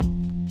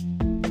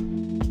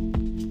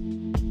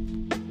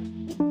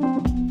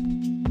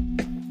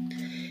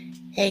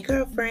Hey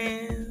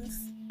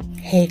girlfriends.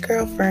 Hey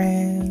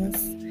girlfriends.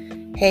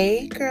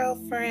 Hey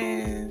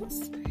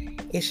girlfriends.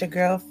 It's your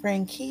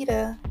girlfriend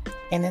Keita,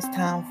 and it's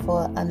time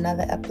for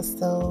another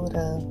episode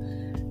of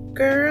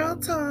Girl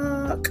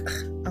Talk.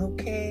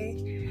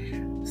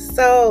 Okay.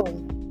 So,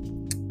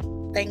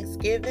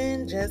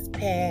 Thanksgiving just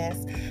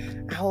passed.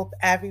 I hope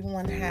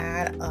everyone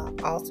had an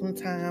awesome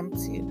time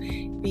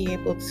to be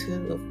able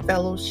to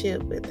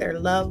fellowship with their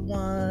loved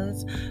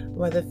ones,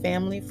 whether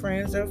family,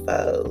 friends, or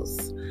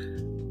foes.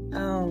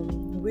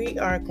 We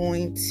are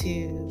going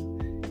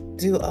to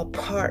do a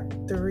part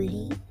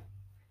 3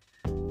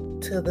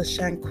 to the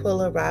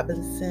Shanquella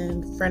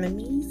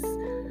Friendenemies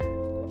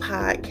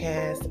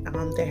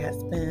podcast. There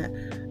has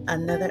been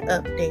another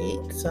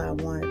update, so I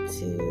want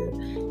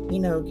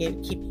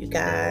to, keep you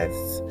guys,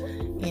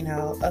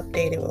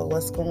 updated with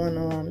what's going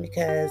on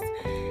because,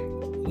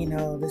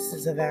 this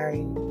is a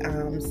very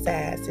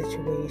sad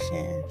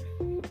situation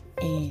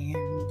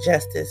and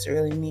justice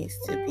really needs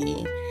to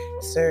be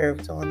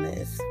served on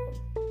this.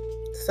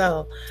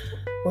 So,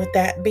 with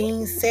that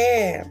being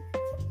said,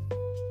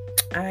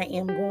 I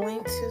am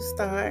going to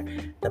start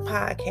the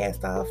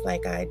podcast off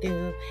like I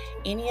do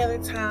any other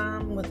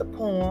time with a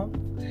poem.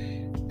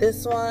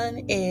 This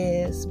one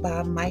is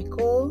by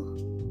Michael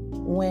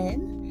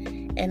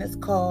Wynn, and it's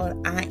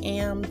called I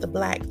Am the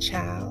Black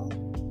Child.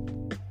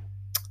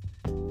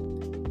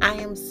 I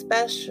am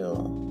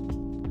special.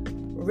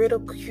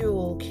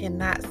 Ridicule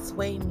cannot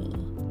sway me.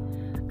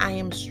 I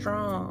am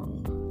strong.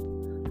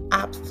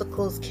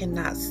 Obstacles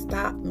cannot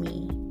stop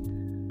me.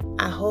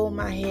 I hold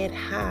my head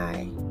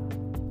high,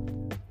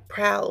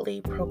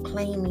 proudly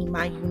proclaiming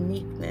my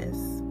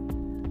uniqueness.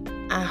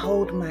 I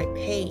hold my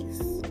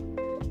pace,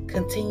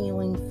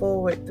 continuing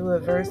forward through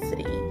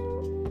adversity.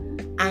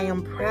 I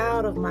am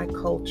proud of my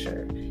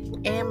culture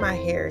and my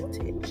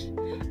heritage.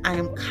 I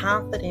am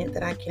confident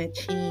that I can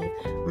achieve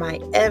my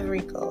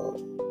every goal.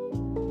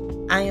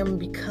 I am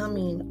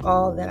becoming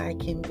all that I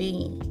can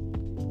be.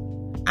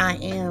 I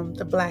am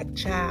the black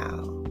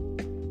child.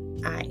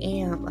 I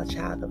am a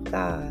child of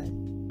God.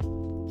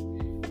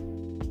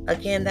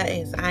 Again, that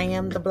is I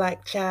Am the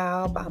Black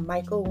Child by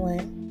Michael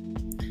Wynn.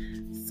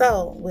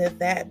 So, with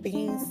that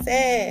being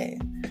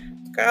said,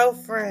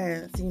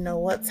 girlfriends, you know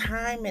what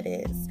time it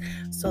is.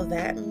 So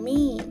that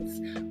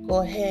means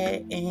go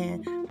ahead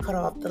and cut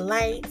off the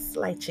lights,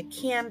 light your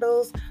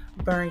candles,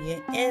 burn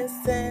your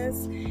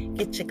incense,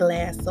 get your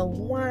glass of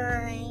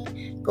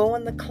wine, go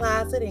in the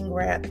closet and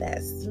grab that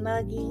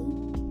Snuggie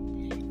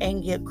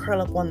and get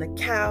curled up on the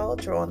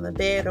couch or on the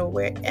bed or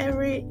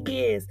wherever it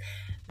is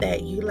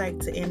that you like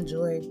to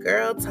enjoy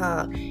girl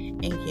talk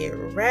and get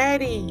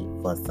ready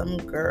for some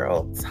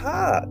girl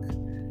talk.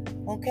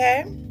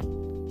 Okay?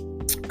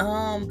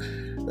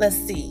 Let's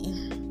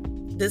see.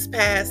 This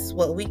past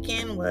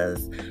weekend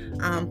was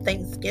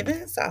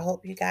Thanksgiving, so I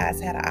hope you guys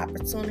had an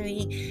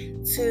opportunity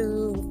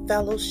to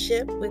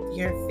fellowship with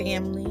your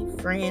family,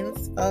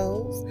 friends,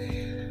 foes,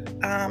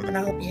 and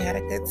I hope you had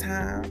a good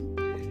time.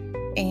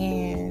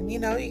 And you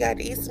got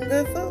to eat some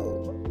good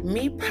food.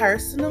 Me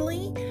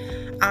personally,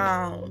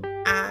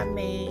 I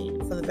made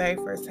for the very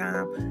first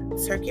time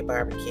turkey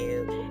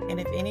barbecue, and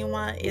if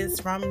anyone is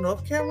from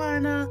North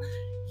Carolina,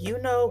 you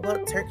know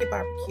what turkey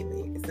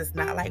barbecue is. It's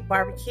not like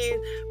barbecue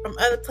from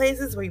other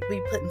places where you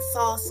be putting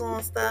sauce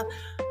on stuff.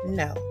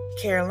 No,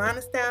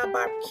 Carolina style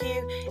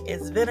barbecue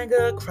is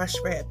vinegar, crushed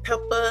red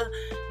pepper,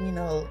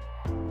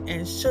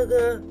 and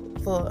sugar.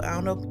 For, I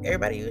don't know,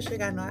 everybody use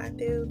sugar, I know I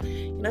do.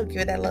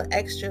 Give it that little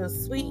extra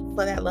sweet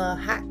for that little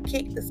hot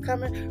kick that's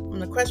coming from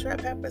the crushed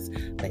red peppers.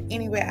 But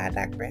anyway, I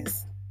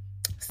digress.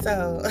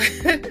 So,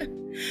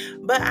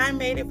 but I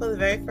made it for the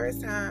very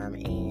first time,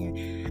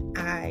 and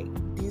I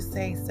do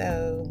say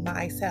so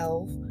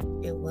myself.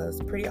 It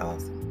was pretty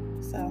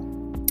awesome. So,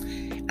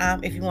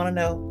 if you want to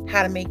know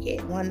how to make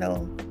it, want to know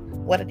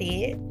what I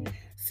did,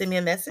 send me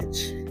a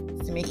message,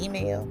 send me an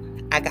email.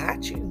 I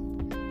got you.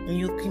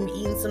 You can be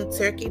eating some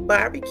turkey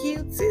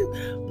barbecue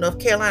too, North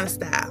Carolina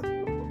style.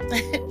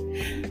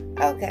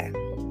 Okay.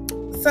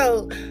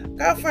 So,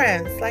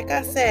 girlfriends, like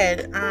I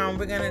said,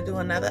 we're going to do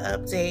another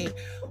update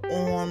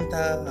on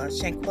the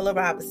Shanquella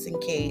Robinson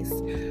case.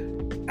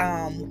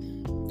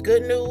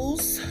 Good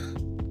news.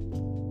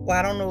 Well,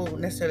 I don't know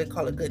necessarily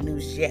call it good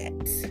news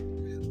yet,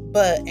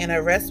 but an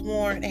arrest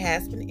warrant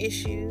has been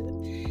issued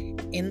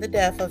in the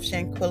death of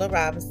Shanquella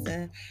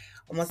Robinson.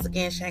 Once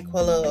again,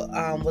 Shanquella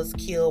was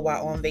killed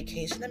while on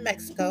vacation in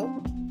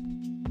Mexico.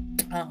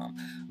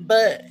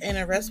 But an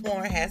arrest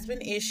warrant has been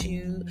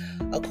issued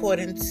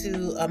according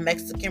to a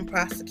Mexican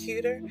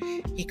prosecutor.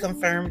 He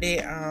confirmed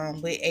it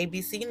with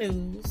ABC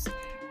News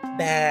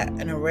that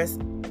an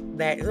arrest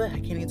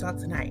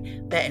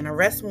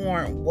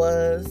warrant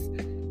was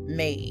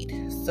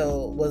made,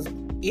 so was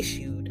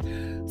issued.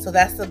 So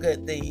that's a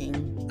good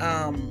thing.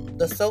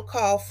 The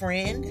so-called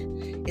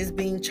friend is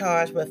being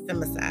charged with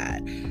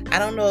femicide. I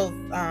don't know if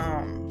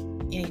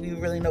any of you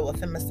really know what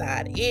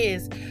femicide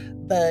is,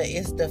 but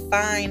it's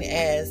defined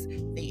as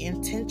the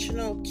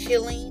intentional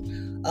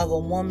killing of a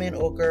woman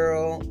or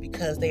girl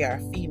because they are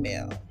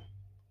female.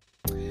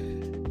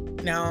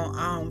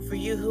 Now, for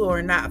you who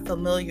are not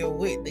familiar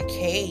with the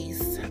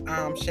case,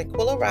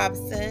 Shanquella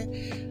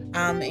Robinson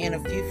and a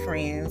few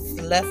friends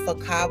left for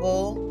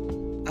Cabo,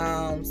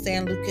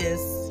 San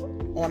Lucas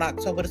on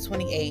October the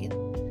 28th.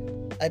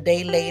 A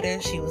day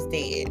later, she was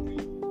dead.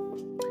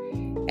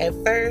 At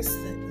first,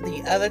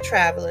 the other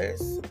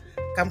travelers,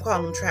 I'm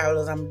calling them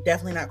travelers, I'm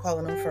definitely not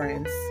calling them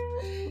friends,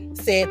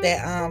 said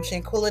that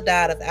Shanquella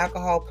died of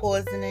alcohol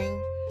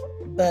poisoning,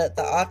 but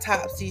the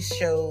autopsy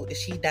showed that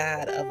she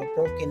died of a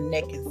broken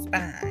neck and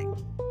spine.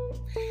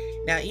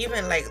 Now,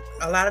 even like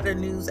a lot of the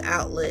news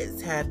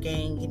outlets have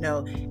gained,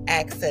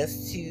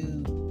 access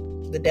to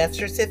the death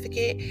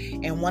certificate,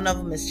 and one of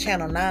them is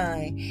Channel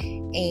 9,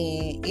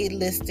 and it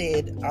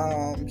listed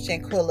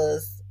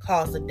Shanquella's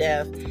cause of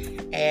death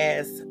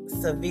as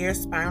severe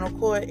spinal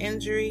cord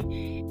injury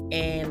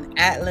and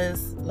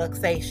atlas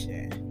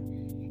luxation.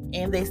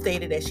 And they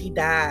stated that she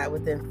died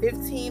within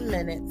 15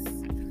 minutes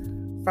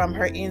from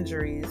her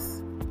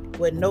injuries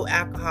with no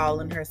alcohol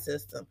in her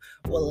system.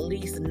 Well, at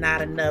least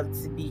not enough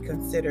to be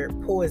considered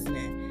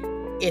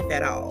poisoning, if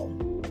at all.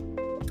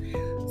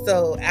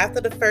 So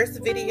after the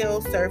first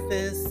video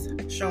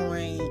surfaced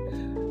showing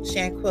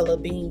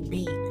Shanquella being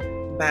beat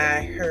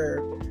by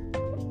her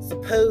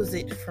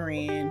supposed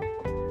friend,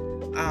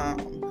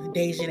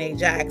 Dejanay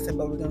Jackson,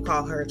 but we're going to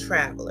call her a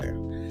traveler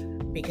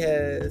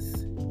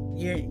because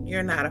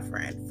you're not a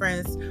friend.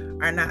 Friends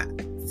are not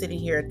sitting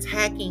here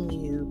attacking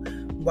you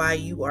while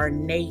you are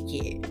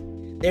naked.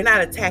 They're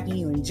not attacking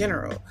you in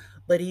general,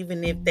 but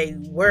even if they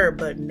were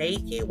but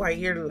naked while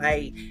you're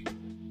like,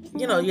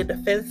 you're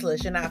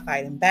defenseless, you're not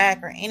fighting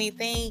back or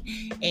anything,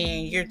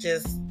 and you're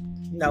just,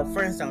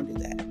 friends don't do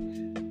that.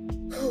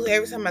 Whew,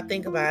 every time I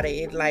think about it,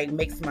 it like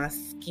makes my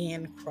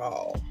skin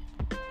crawl.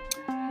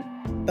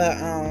 But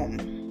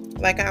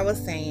like I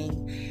was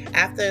saying,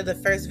 after the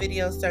first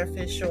video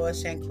surfaced showing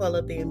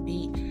Shanquella being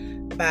beat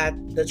by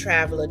the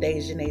traveler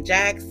Dejanay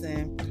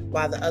Jackson,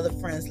 while the other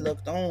friends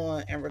looked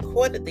on and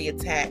recorded the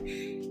attack,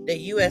 the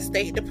U.S.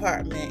 State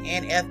Department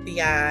and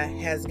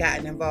FBI has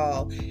gotten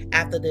involved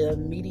after the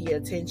media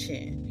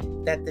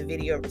attention that the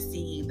video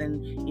received,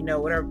 and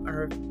with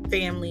her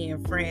family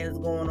and friends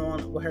going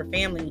on with her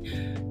family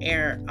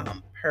and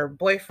her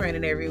boyfriend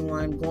and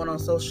everyone going on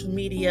social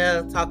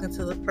media talking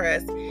to the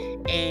press,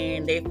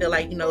 and they feel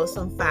like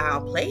some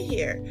foul play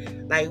here.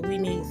 Like we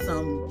need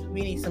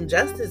some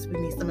justice, we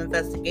need some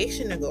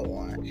investigation to go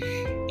on,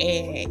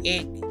 and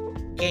it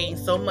gained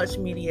so much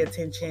media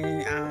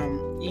attention.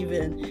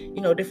 Even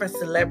different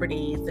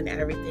celebrities and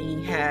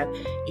everything have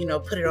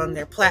put it on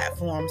their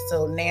platform.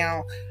 So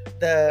now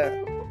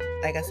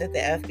like I said, the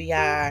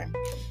FBI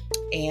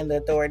and the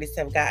authorities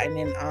have gotten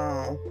in,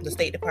 the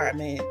State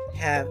Department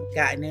have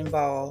gotten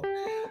involved.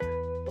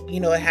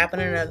 It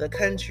happened in other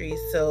countries,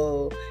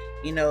 so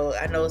I know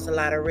it's a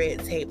lot of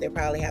red tape they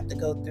probably have to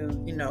go through,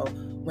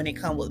 when it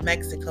comes with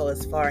Mexico,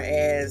 as far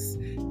as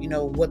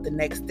what the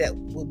next step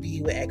would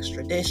be with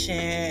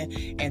extradition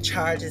and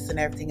charges and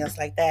everything else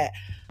like that.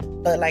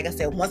 But like I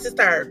said, once it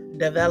started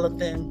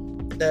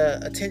developing the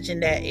attention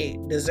that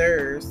it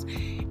deserves,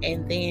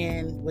 and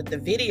then with the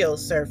video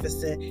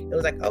surfacing, it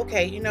was like,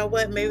 okay, you know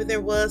what, maybe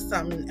there was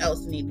something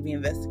else that needed to be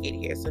investigated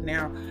here. So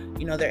now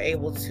they're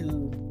able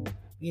to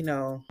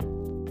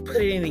put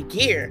it in a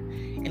gear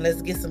and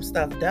let's get some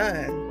stuff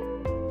done.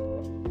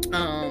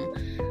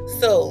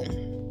 So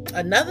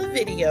another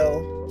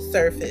video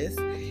surfaced,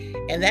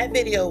 and that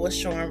video was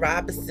showing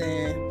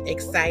Robinson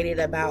excited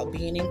about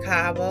being in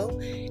Cabo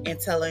and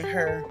telling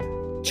her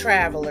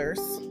travelers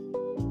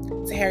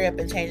to hurry up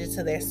and change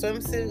into their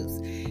swimsuits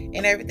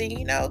and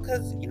everything,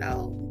 because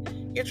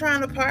you're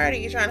trying to party,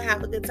 you're trying to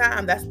have a good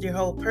time. That's your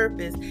whole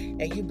purpose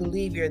that you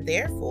believe you're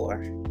there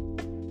for.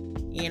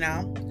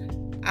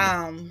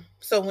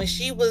 So when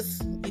she was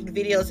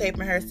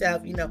videotaping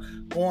herself,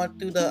 going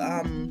through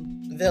the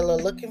villa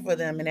looking for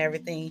them and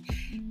everything,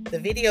 the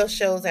video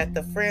shows that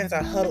the friends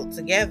are huddled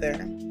together.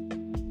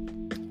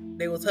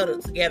 They was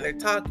huddled together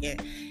talking,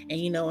 and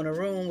in a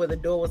room where the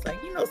door was like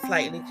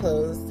slightly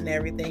closed and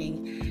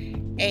everything.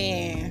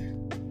 And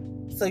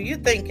so you're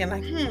thinking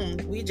like,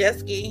 we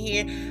just getting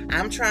here.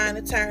 I'm trying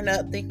to turn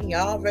up, thinking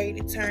y'all ready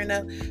to turn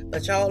up,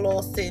 but y'all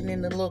all sitting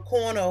in the little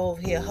corner over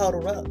here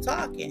huddled up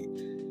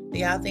talking. Do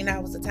y'all think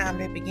that was the time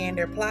they began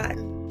their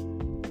plotting?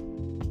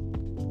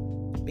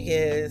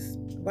 Because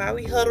while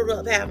we huddled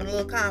up having a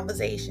little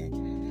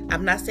conversation,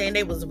 I'm not saying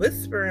they was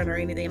whispering or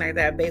anything like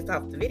that based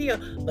off the video,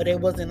 but it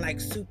wasn't like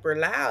super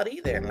loud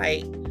either.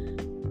 Like,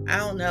 I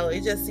don't know,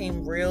 it just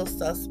seemed real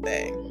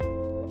suspect.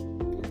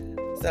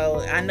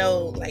 So I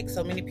know like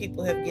so many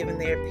people have given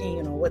their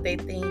opinion on what they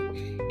think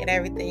and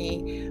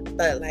everything,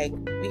 but like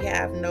we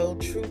have no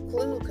true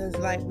clue because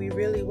like we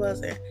really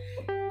wasn't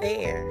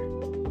there.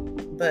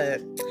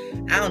 But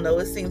I don't know,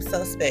 it seems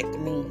suspect to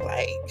me,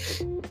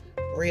 like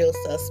real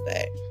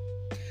suspect.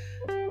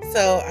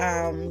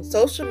 So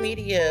social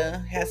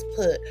media has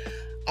put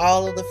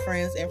all of the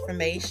friends'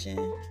 information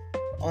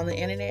on the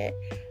internet.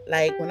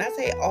 Like when I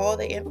say all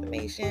the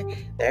information,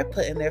 they're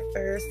putting their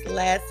first,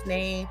 last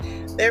name,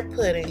 they're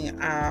putting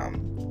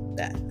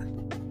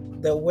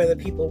where the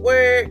people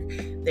work,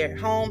 their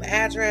home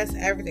address,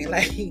 everything.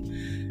 Like,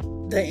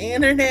 the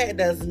internet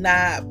does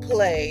not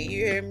play.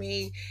 You hear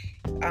me?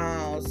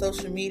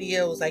 Social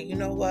media was like, you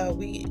know what?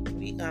 We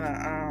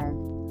gonna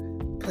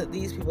put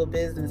these people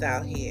business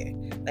out here.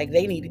 Like,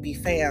 they need to be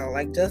found.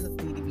 Like, justice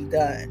need to be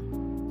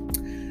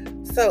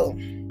done. So,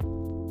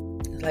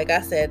 like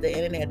I said, the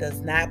internet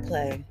does not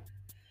play.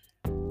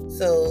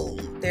 So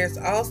there's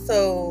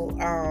also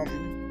I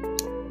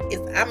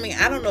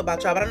don't know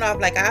about y'all, but I know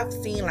I've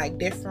seen like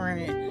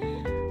different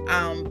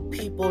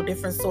people,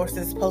 different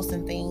sources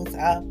posting things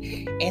up.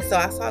 And so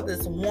I saw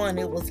this one,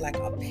 it was like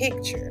a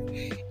picture.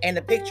 And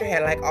the picture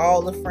had like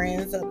all the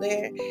friends up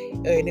there.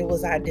 And it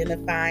was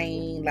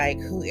identifying like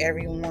who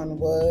everyone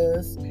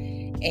was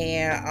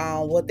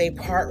and what their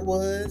part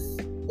was,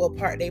 what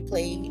part they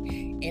played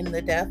in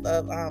the death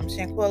of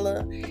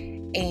Shanquella.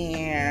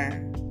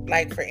 And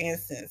like, for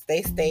instance,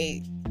 they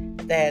state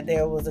that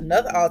there was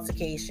another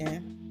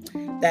altercation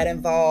that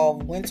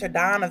involved Winter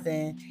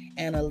Donovan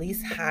and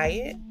Elise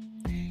Hyatt.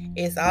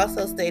 It's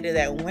also stated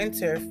that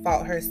Winter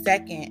fought her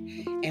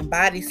second and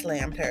body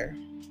slammed her,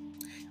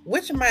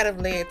 which might have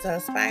led to a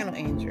spinal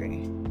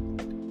injury.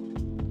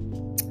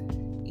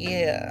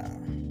 Yeah,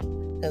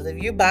 because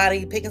if you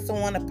picking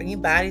someone up and you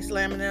body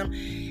slamming them,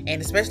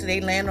 and especially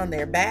they land on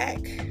their back,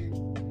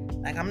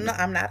 like, I'm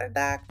not a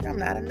doctor, I'm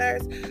not a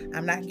nurse,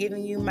 I'm not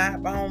giving you my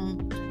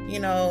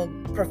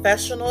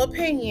professional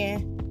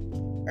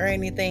opinion or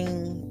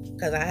anything,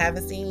 because I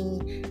haven't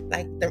seen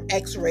like the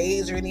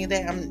x-rays or any of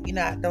that.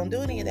 I don't do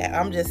any of that.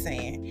 I'm just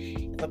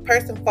saying, if a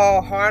person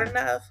fall hard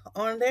enough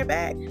on their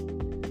back,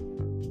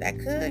 that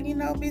could,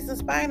 be some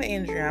spinal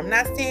injury. I'm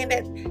not saying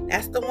that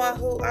that's the one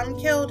who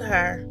killed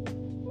her.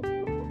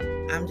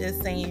 I'm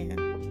just saying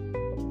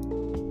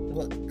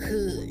what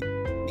could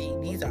be.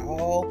 These are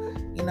all,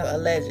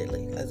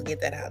 allegedly. Let's get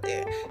that out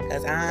there,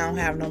 because I don't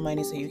have no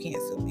money, so you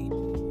can't sue me.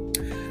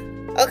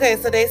 Okay,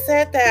 so they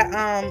said that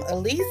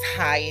Elise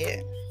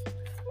Hyatt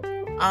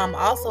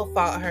also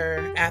fought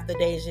her after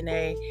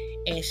Dejanay,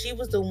 and she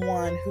was the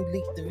one who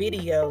leaked the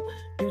video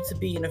due to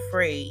being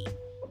afraid.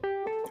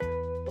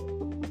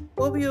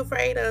 What were you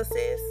afraid of,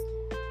 sis?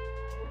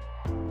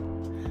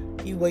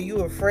 Were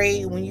you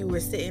afraid when you were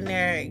sitting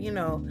there,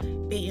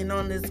 beating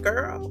on this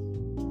girl?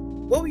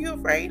 What were you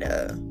afraid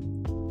of?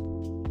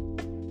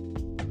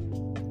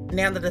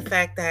 Now that the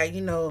fact that,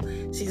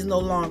 she's no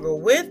longer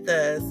with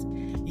us,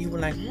 you were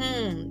like,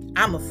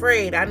 I'm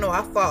afraid. I know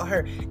I fought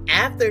her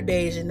after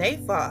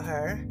Dejanay fought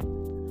her,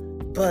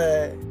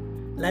 but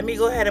let me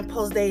go ahead and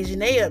post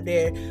Dejanay up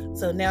there,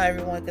 so now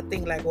everyone could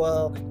think like,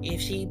 well,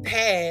 if she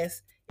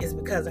passed, it's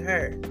because of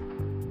her.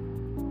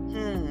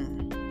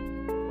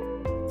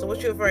 So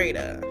what you afraid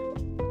of?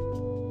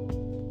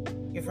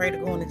 You afraid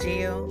of going to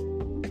jail?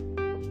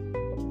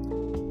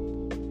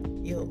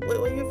 What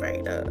are you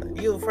afraid of?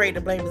 You afraid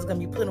the blame is going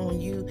to be put on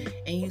you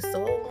and you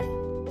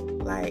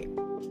sold? Like,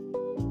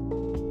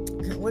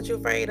 what you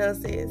afraid of,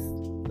 sis?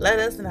 Let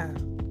us know.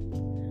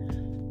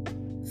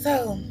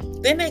 So,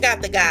 then they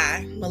got the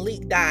guy,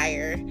 Malik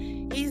Dyer.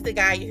 He's the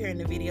guy you hear in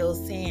the video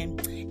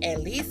saying, at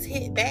least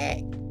hit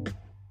back.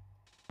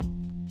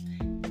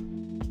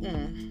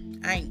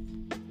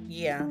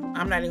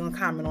 I'm not even gonna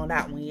comment on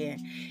that one yet.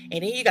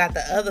 And then you got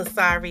the other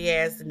sorry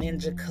ass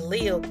ninja,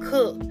 Khalil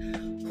Cook,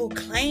 who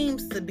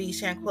claims to be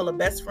Shanquella's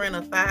best friend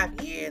of 5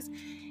 years,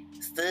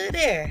 stood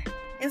there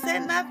and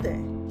said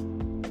nothing.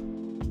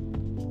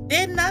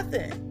 Did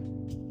nothing.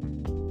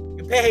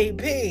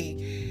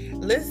 Baby,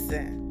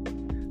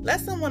 listen,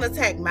 let someone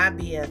attack my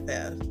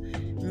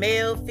BFF,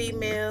 male,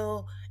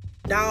 female,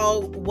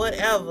 dog,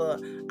 whatever.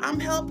 I'm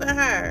helping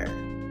her.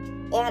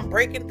 Or I'm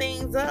breaking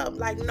things up.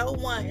 Like, no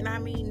one, and I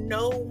mean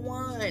no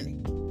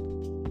one,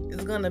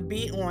 is gonna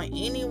beat on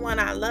anyone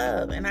I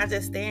love. And I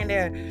just stand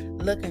there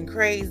looking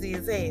crazy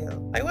as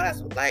hell. Like, what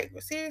else? Like,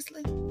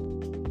 seriously?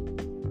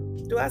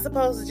 Do I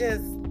supposed to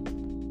just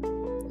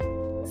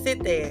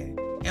sit there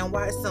and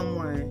watch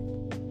someone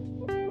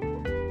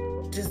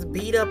just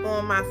beat up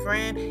on my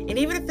friend? And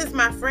even if it's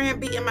my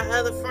friend beating my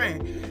other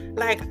friend,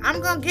 like,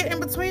 I'm gonna get in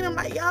between them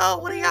like, yo,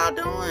 what are y'all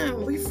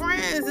doing? We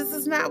friends. This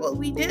is not what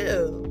we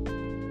do.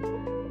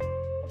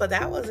 But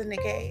that wasn't the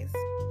case.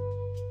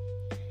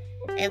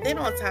 And then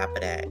on top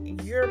of that,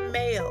 you're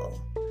male.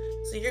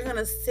 So you're going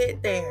to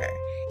sit there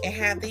and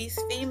have these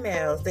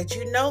females that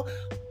you know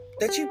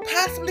that you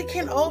possibly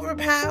can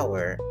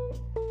overpower.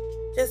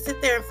 Just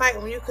sit there and fight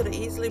when you could have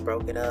easily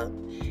broke it up.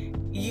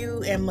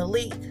 You and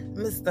Malik,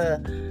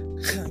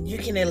 you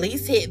can at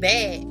least hit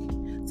back.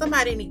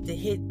 Somebody need to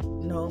hit.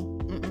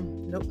 Nope.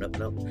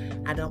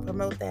 I don't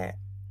promote that.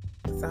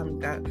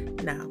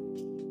 No.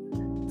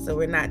 So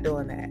we're not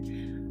doing that.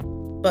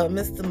 But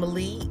Mr.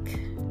 Malik,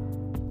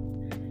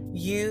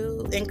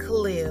 you and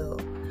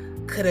Khalil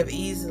could have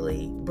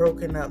easily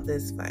broken up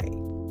this fight.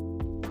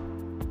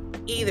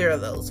 Either of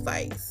those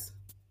fights.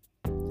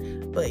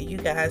 But you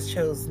guys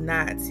chose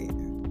not to.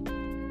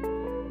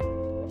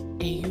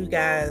 And you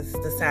guys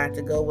decided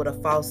to go with a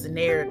false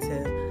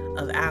narrative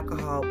of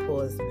alcohol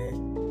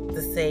poisoning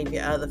to save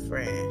your other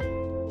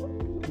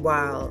friend.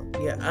 while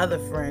your other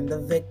friend, the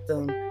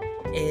victim,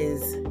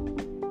 is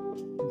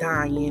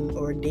dying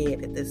or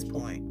dead at this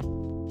point.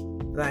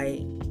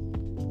 Like,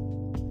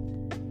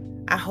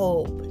 I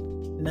hope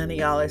none of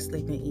y'all are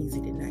sleeping easy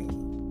tonight.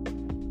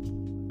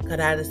 Because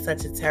that is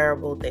such a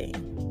terrible thing.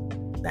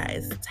 That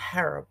is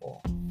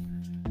terrible.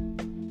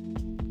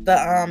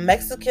 The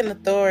Mexican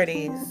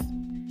authorities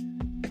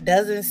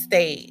doesn't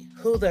state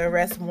who the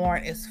arrest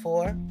warrant is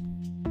for,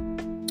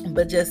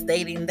 but just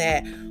stating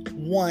that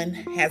one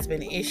has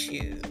been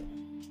issued.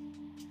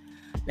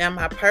 Now,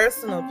 my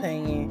personal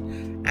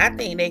opinion, I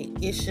think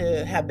it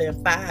should have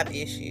been 5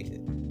 issued.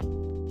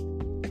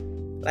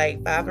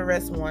 Like 5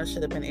 arrest warrants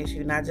should have been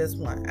issued, not just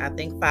one. I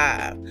think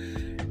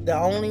 5. The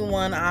only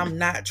one I'm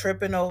not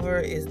tripping over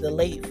is the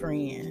late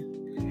friend.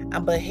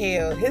 But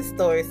hell, his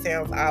story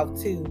sounds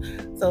off too.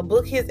 So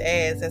book his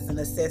ass as an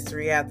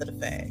accessory after the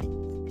fact.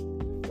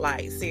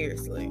 Like,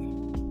 seriously.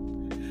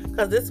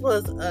 Because this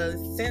was a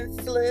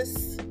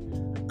senseless,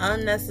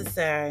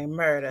 unnecessary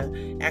murder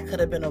that could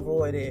have been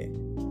avoided.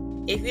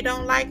 If you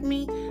don't like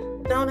me,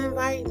 don't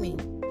invite me.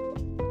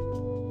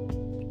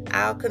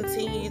 I'm gonna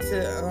continue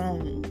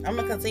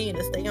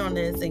to stay on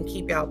this and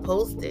keep y'all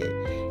posted,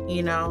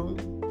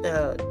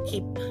 to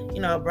keep,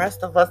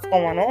 abreast of what's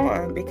going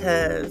on,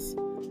 because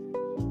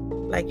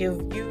like,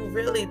 if you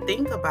really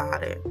think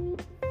about it,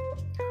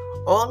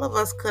 all of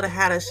us could have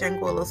had a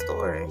Shanquella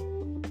story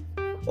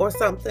or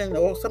something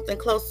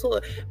close to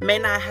it. May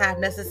not have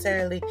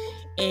necessarily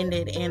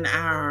ended in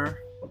our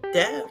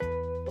death,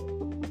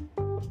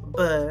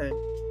 but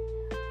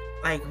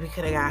like, we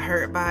could have got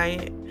hurt by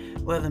it,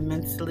 whether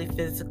mentally,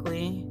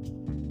 physically,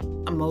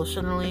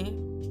 emotionally.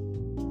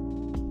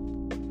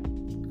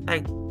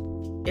 Like,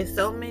 it's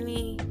so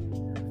many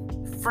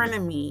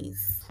frenemies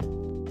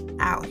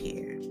out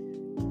here.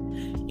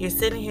 You're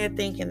sitting here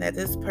thinking that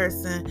this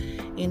person,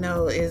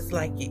 is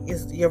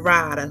your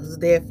rider who's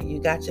there for you,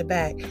 got your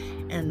back,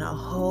 and the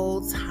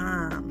whole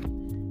time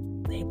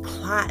they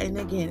plotting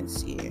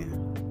against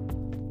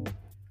you,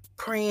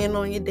 preying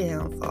on your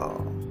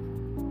downfall,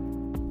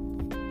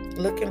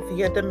 looking for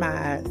your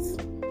demise,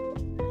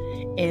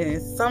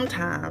 and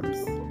sometimes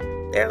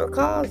they're the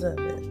cause of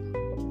it.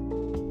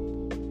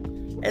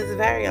 It's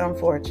very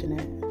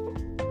unfortunate.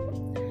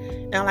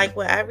 Now, like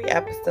with every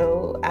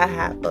episode, I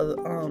have a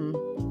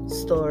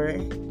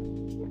story.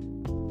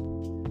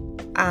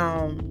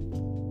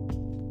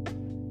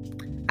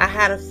 I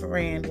had a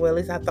friend, well, at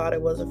least I thought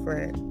it was a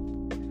friend,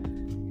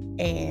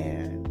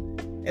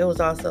 and it was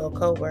also a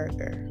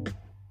coworker.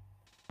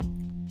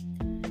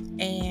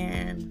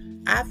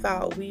 And I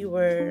thought we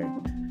were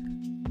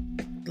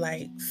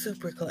like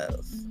super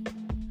close.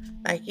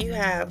 Like, you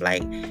have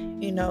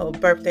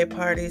birthday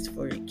parties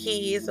for your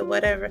kids or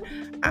whatever.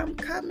 I'm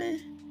coming.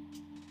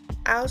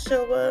 I'll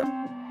show up.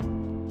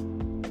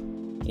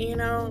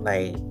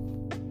 Like,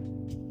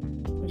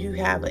 you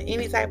have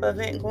any type of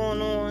event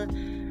going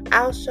on,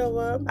 I'll show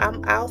up.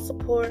 I'll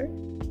support.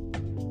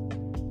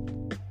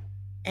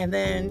 And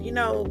then,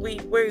 we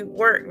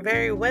work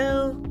very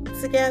well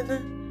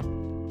together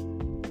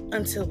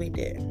until we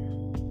did.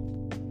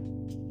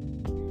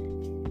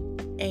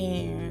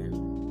 And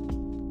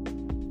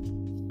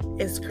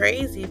it's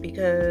crazy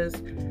because,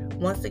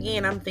 once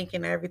again, I'm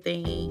thinking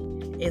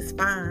everything is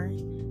fine.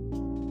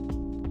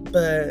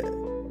 But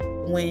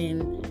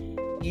when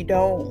you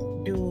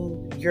don't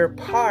do your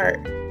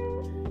part,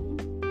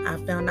 I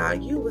found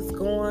out you was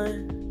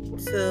going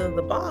to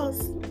the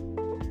boss,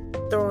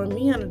 throwing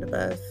me under the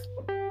bus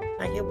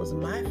like it was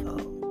my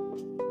fault.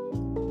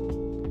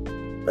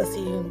 But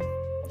see,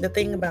 the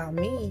thing about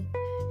me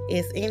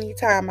is,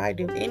 anytime I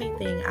do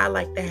anything, I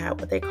like to have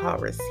what they call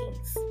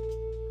receipts.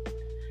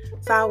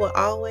 So I would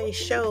always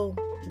show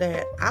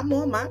that I'm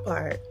on my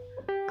part.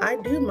 I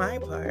do my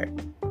part.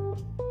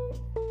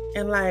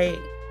 And like,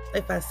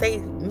 if I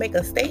make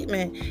a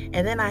statement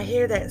and then I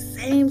hear that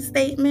same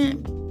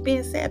statement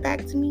being said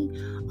back to me,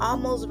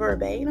 almost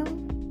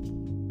verbatim,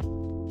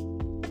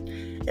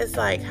 it's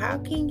like, how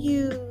can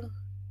you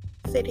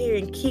sit here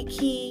and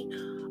kiki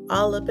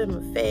all up in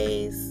my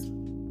face,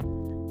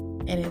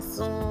 and as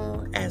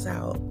soon as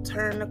I'll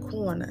turn the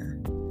corner,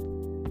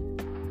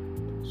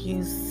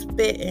 you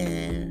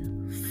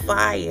spitting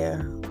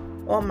fire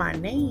on my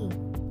name?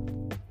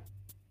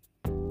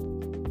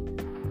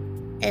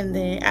 And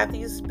then after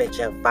you spit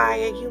your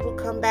fire, you will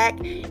come back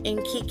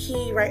and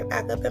kiki right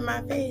back up in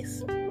my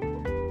face.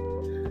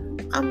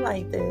 I'm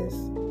like this.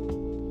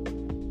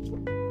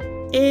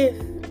 If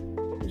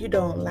you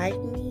don't like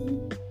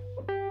me,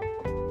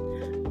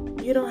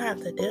 you don't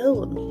have to deal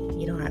with me.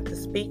 You don't have to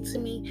speak to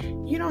me.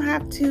 You don't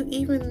have to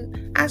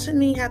I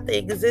shouldn't even have to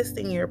exist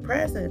in your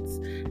presence.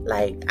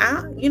 Like,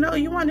 you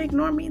want to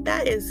ignore me?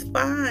 That is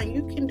fine.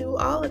 You can do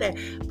all of that.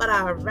 But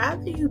I'd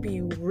rather you be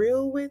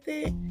real with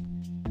it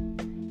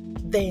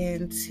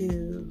than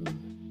to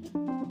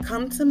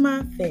come to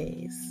my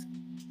face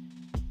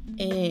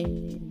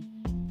and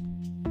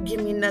give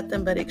me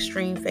nothing but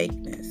extreme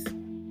fakeness.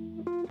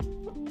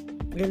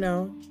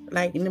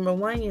 Like, number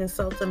one, you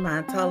insulted my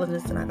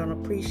intelligence, and I don't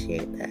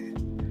appreciate that.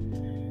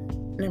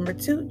 Number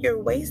 2,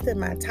 you're wasting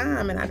my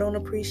time, and I don't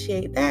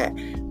appreciate that.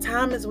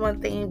 Time is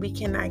one thing we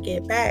cannot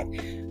get back.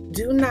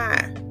 Do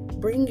not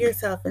bring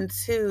yourself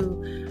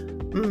into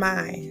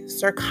my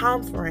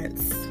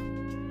circumference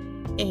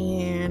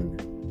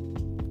and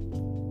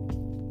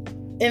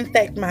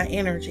infect my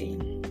energy.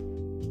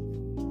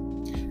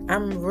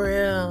 I'm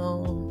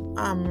real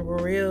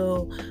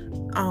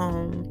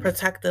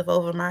protective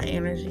over my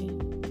energy.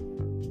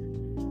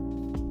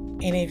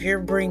 And if you're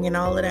bringing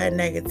all of that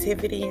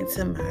negativity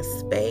into my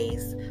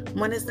space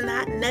when it's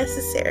not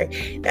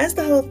necessary, that's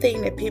the whole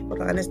thing that people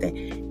don't understand.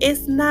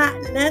 It's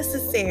not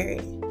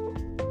necessary.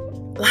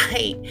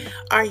 Like,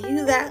 are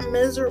you that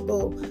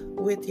miserable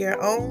with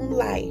your own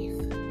life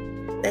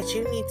that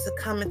you need to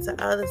come into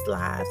others'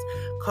 lives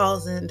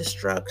causing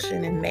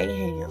destruction and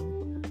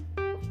mayhem?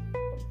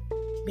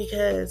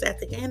 Because at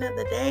the end of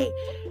the day,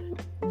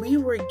 we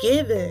were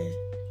given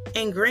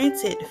and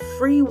granted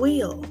free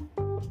will.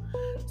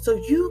 So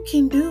you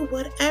can do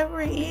whatever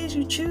it is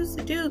you choose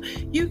to do.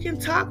 You can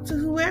talk to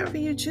whoever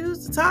you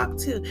choose to talk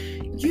to.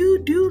 You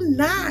do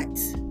not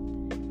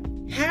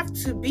have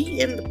to be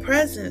in the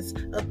presence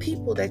of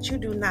people that you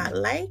do not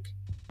like,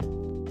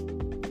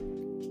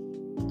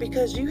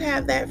 because you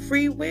have that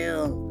free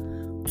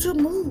will to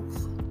move.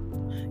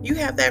 You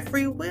have that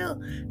free will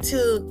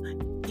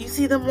to, you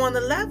see them on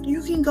the left,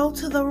 you can go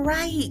to the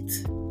right.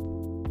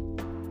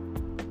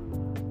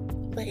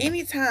 But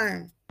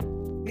anytime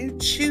you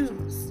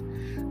choose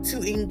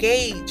to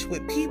engage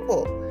with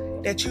people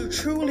that you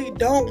truly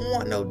don't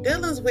want no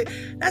dealings with,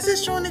 that's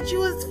just showing that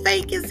you is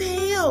fake as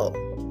hell.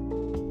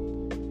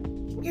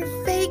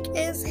 You're fake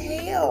as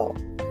hell.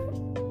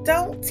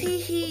 Don't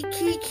tee-hee,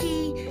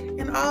 kiki,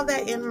 and all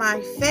that in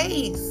my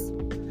face.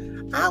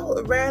 I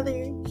would rather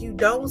you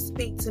don't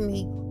speak to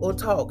me or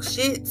talk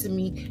shit to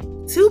me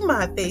to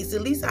my face.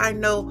 At least I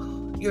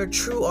know your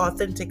true,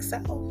 authentic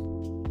self.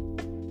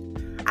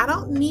 I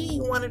don't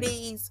need one of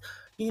these,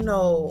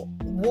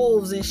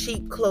 wolves in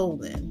sheep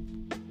clothing.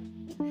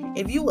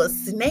 If you a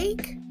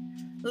snake,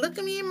 look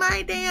at me in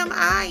my damn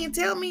eye and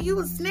tell me you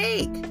a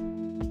snake.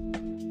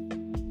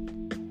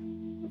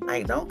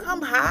 Like, don't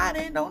come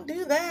hiding. Don't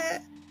do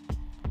that.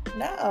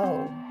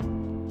 No.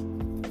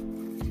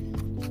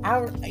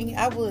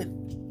 I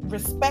would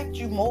respect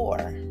you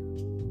more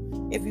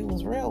if you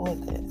was real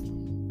with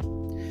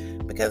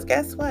it. Because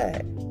guess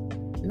what?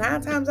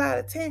 9 times out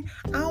of 10,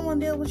 I don't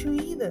want to deal with you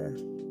either.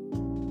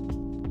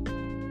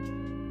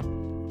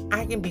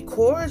 I can be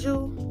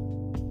cordial,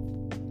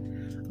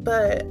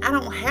 but I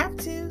don't have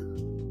to.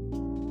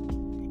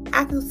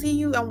 I can see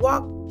you and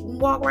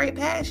walk right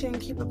past you and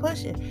keep it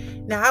pushing.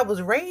 Now, I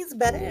was raised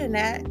better than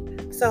that.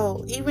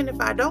 So even if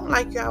I don't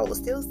like you, I will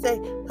still say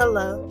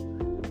hello.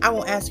 I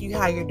won't ask you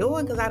how you're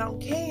doing because I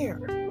don't care.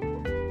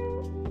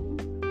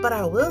 But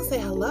I will say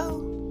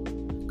hello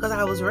because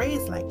I was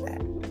raised like that.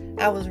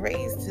 I was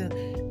raised to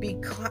be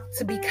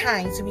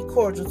kind, to be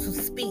cordial, to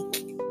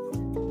speak.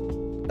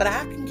 But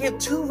I can give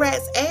 2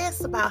 rats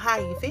ass about how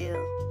you feel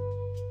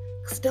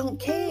because I don't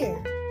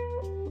care.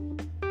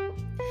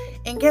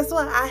 And guess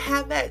what? I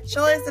have that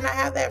choice and I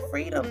have that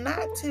freedom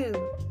not to.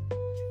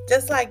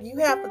 Just like you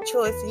have the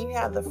choice and you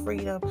have the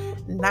freedom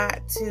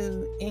not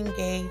to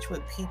engage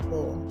with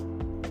people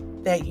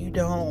that you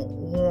don't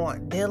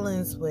want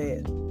dealings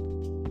with.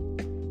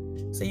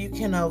 So you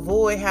can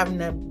avoid having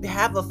to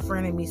have a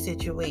frenemy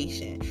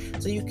situation.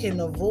 So you can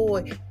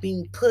avoid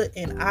being put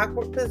in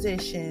awkward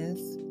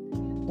positions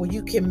where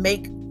you can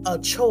make a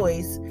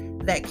choice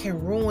that can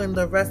ruin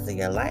the rest of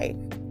your life.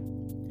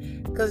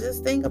 Because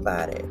just think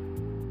about it.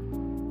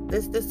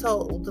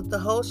 The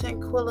whole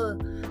Shanquella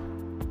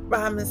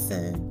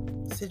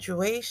Robinson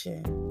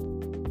situation,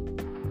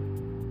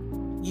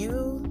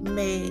 you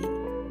made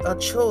a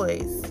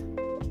choice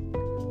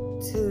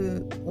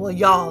to,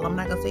 y'all, I'm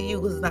not going to say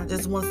you because it's not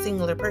just one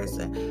singular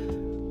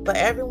person, but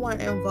everyone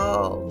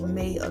involved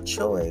made a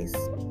choice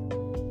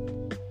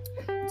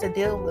to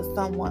deal with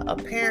someone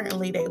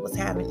apparently they was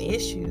having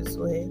issues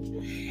with,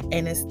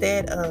 and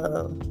instead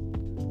of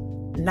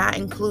not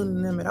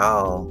including them at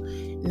all,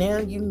 now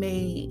you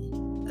made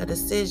a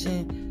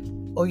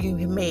decision or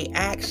you made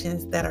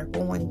actions that are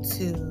going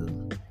to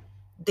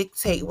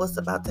dictate what's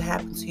about to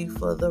happen to you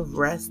for the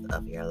rest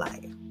of your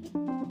life.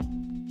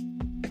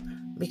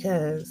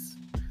 Because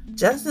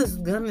justice is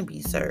going to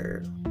be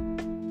served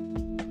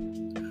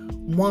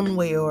one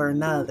way or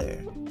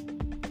another.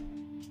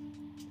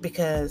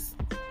 Because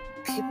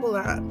people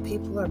are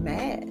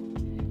mad.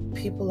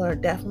 People are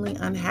definitely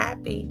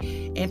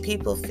unhappy. And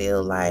people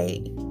feel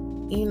like,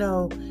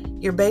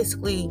 you're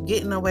basically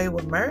getting away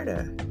with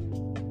murder.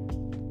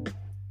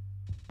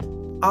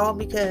 All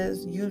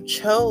because you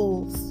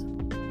chose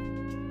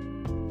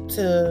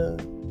to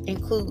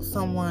include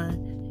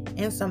someone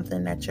in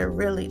something that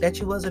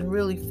you wasn't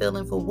really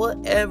feeling for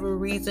whatever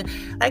reason.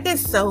 Like,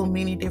 there's so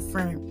many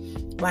different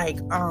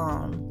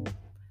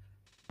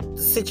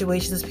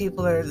situations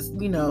people are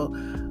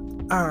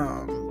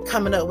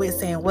coming up with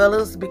saying, well, it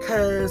was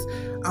because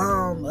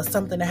of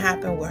something that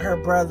happened with her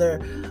brother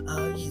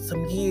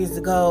some years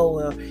ago,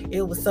 or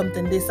it was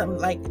something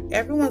like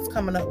everyone's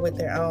coming up with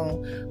their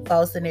own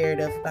false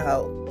narrative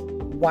about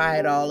why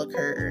it all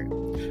occurred.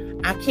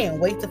 I can't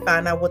wait to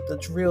find out what the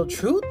real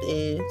truth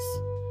is.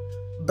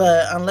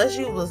 But unless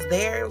you was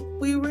there,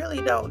 we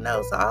really don't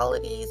know. So all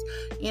of these,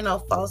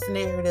 false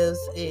narratives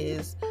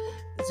is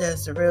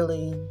just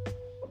really,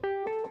 I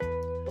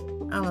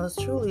don't know, it's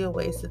truly a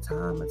waste of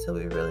time until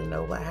we really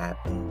know what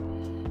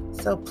happened.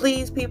 So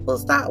please, people,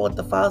 stop with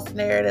the false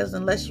narratives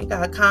unless you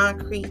got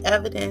concrete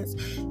evidence,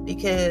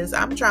 because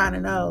I'm trying to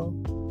know.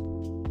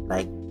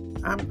 Like,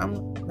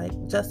 I'm like,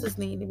 justice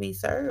need to be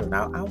served.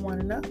 I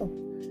want to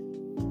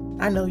know.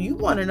 I know you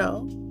want to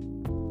know.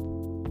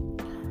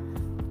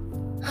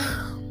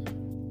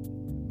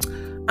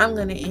 I'm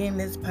going to end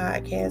this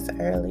podcast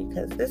early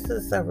because this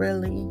is a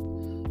really,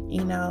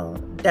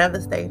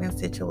 devastating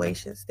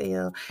situation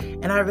still.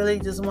 And I really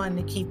just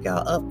wanted to keep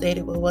y'all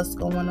updated with what's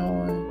going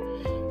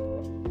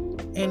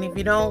on. And if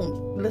you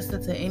don't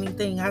listen to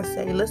anything I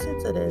say,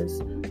 listen to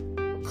this.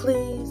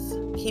 Please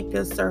keep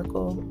your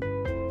circle.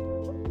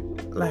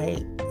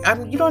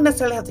 You don't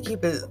necessarily have to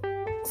keep it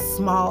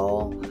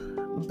small,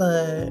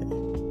 but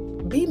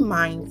be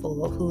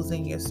mindful of who's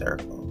in your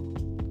circle.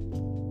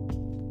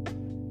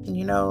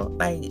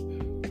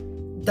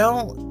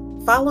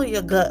 Don't follow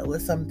your gut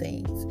with some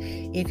things.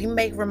 If you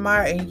make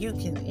remark and you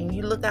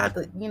look out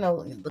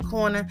the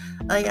corner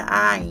of your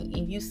eye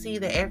and you see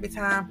that every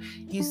time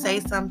you say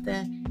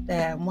something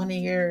that one of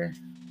your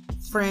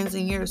friends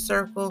in your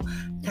circle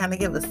kind of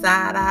give a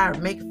side eye or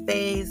make a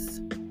face,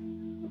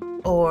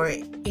 or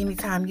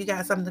anytime you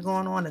got something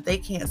going on that they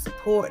can't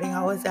support, they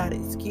always got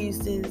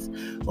excuses.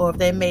 Or if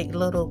they make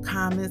little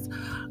comments,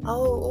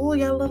 oh,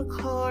 your little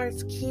car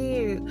is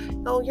cute.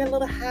 Oh, your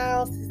little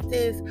house is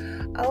this.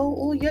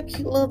 Oh, your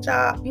cute little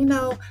job.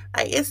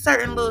 It's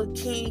certain little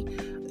key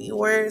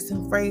words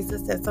and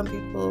phrases that some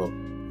people,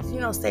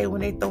 say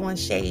when they're throwing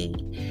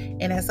shade,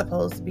 and that's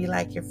supposed to be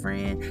like your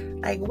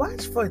friend. Like,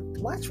 watch for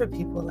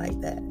people like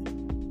that.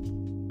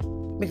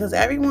 Because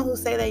everyone who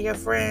say they're your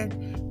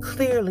friend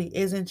clearly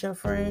isn't your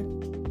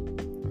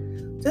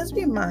friend. Just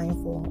be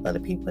mindful of the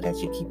people that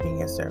you keep in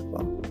your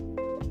circle.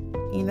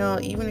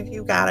 Even if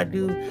you gotta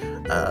do,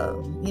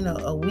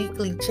 a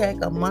weekly check,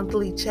 a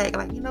monthly check,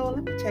 let me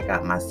check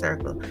out my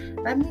circle.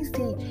 Let me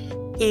see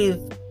if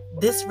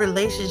this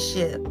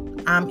relationship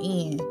I'm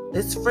in,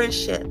 this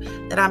friendship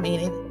that I'm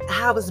in,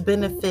 how it's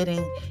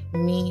benefiting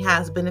me,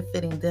 how it's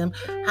benefiting them.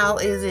 How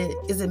is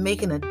it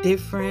making a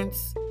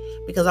difference?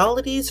 Because all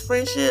of these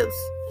friendships,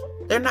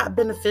 they're not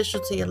beneficial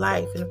to your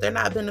life. And if they're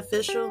not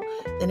beneficial,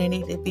 then they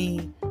need to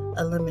be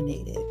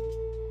eliminated.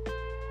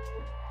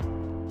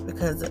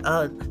 Because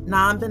a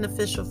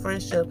non-beneficial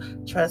friendship,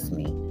 trust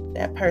me,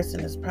 that person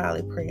is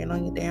probably preying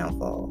on your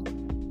downfall.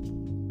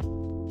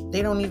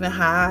 They don't even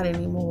hide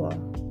anymore.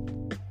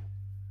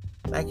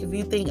 Like, if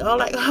you think,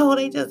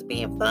 they just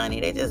being funny,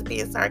 they just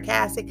being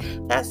sarcastic,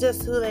 that's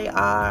just who they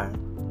are.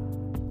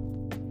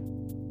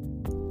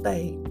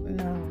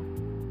 No.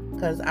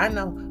 Because I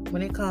know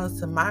when it comes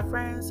to my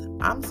friends,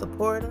 I'm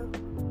supportive.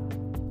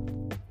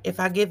 If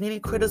I give any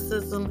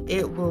criticism,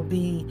 it will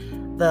be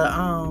the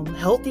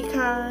healthy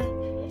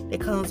kind that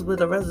comes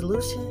with a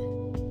resolution.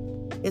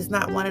 It's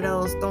not one of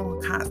those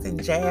throwing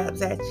constant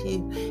jabs at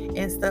you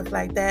and stuff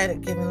like that,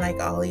 and giving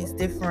all these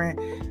different,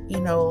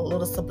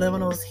 little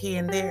subliminals here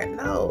and there.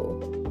 No.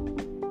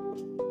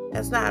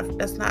 That's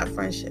not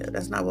friendship.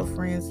 That's not what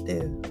friends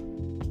do.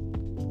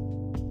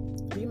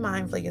 Be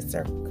mindful of your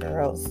circle,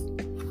 girls.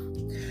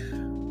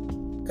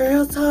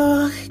 Girl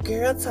talk.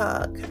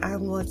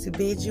 I'm going to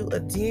bid you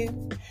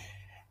adieu.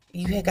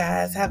 You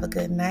guys have a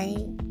good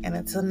night. And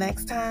until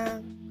next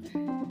time,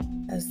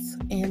 let's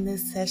end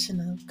this session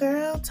of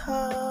Girl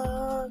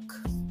Talk.